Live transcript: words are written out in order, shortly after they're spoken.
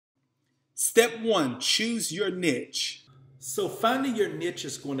Step one, choose your niche. So finding your niche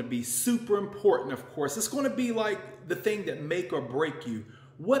is going to be super important, of course. It's going to be like the thing that make or break you.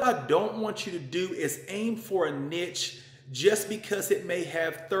 What I don't want you to do is aim for a niche just because it may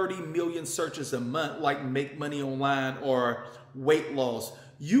have 30 million searches a month, like make money online or weight loss.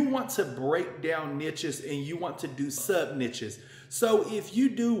 You want to break down niches and you want to do sub niches. So if you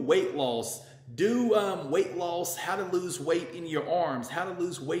do weight loss, how to lose weight in your arms, how to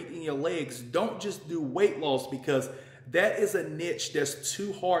lose weight in your legs. Don't just do weight loss because that is a niche that's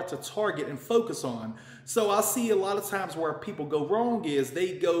too hard to target and focus on. So I see a lot of times where people go wrong is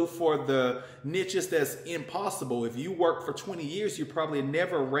they go for the niches that's impossible. If you work for 20 years, you probably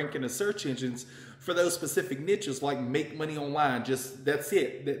never rank in the search engines for those specific niches like make money online. Just that's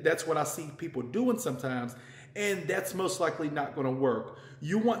it. That's what I see people doing sometimes. And that's most likely not going to work.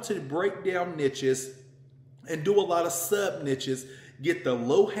 You want to break down niches and do a lot of sub niches. Get the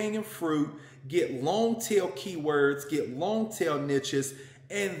low hanging fruit, get long tail keywords, get long tail niches,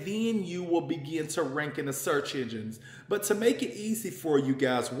 and then you will begin to rank in the search engines. But to make it easy for you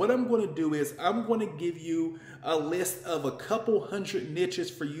guys, what I'm going to do is I'm going to give you a list of a couple hundred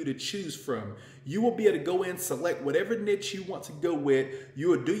niches for you to choose from. You will be able to go in, select whatever niche you want to go with. You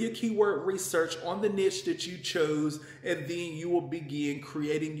will do your keyword research on the niche that you chose, and then you will begin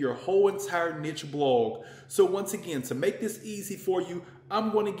creating your whole entire niche blog. So once again, to make this easy for you,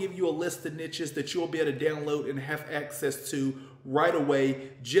 I'm going to give you a list of niches that you'll be able to download and have access to right away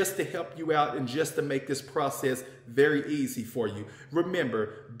just to help you out and just to make this process very easy for you.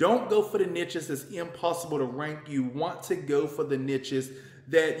 Remember, don't go for the niches that's impossible to rank. You want to go for the niches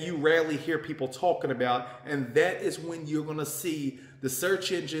that you rarely hear people talking about, and that is when you're going to see the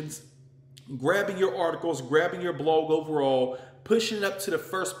search engines grabbing your articles, grabbing your blog overall, pushing it up to the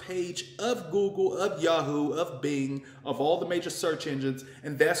first page of Google, of Yahoo, of Bing, of all the major search engines,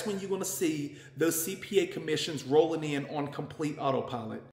 and that's when you're going to see those CPA commissions rolling in on complete autopilot.